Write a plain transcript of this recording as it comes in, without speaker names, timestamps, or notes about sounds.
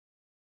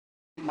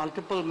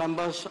Multiple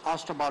members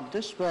asked about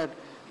this, where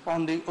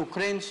on the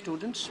Ukraine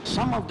students,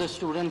 some of the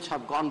students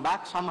have gone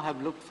back, some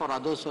have looked for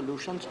other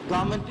solutions.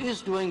 Government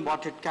is doing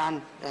what it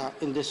can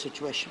in this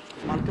situation.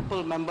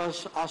 Multiple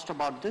members asked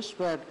about this,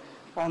 where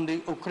on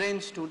the Ukraine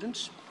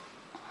students,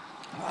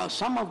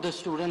 some of the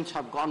students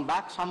have gone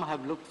back, some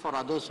have looked for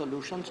other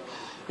solutions.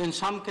 In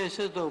some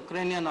cases, the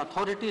Ukrainian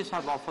authorities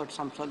have offered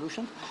some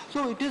solutions.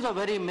 So it is a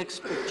very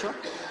mixed picture.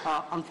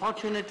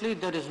 Unfortunately,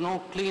 there is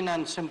no clean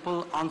and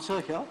simple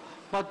answer here,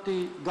 but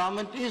the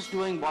government is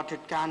doing what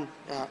it can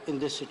in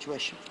this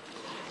situation.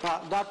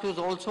 That is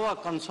also a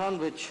concern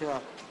which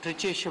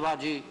Trichy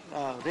Shivaji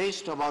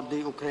raised about the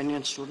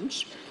Ukrainian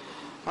students.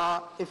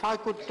 If I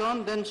could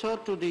turn then, sir,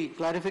 to the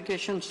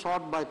clarification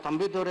sought by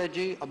Thambi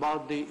Doreji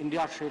about the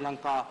India-Sri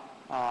Lanka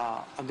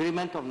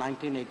agreement of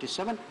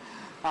 1987.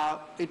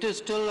 It is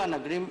still an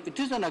agreement. It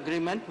is an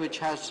agreement which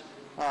has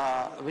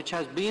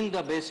been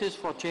the basis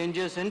for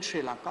changes in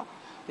Sri Lanka,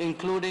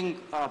 including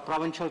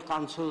provincial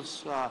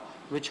councils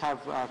which have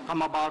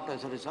come about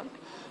as a result.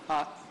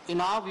 In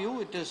our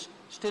view, it is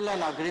still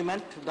an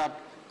agreement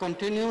that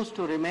continues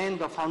to remain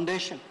the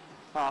foundation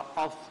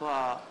of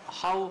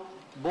how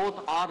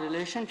both our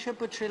relationship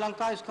with Sri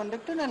Lanka is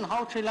conducted and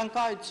how Sri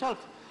Lanka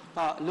itself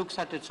looks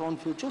at its own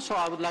future. So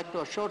I would like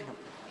to assure him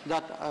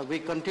that we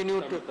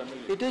continue to.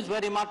 It is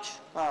very much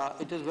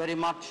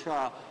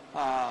on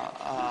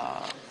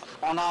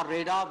our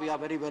radar. We are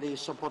very, very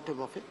supportive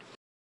of it.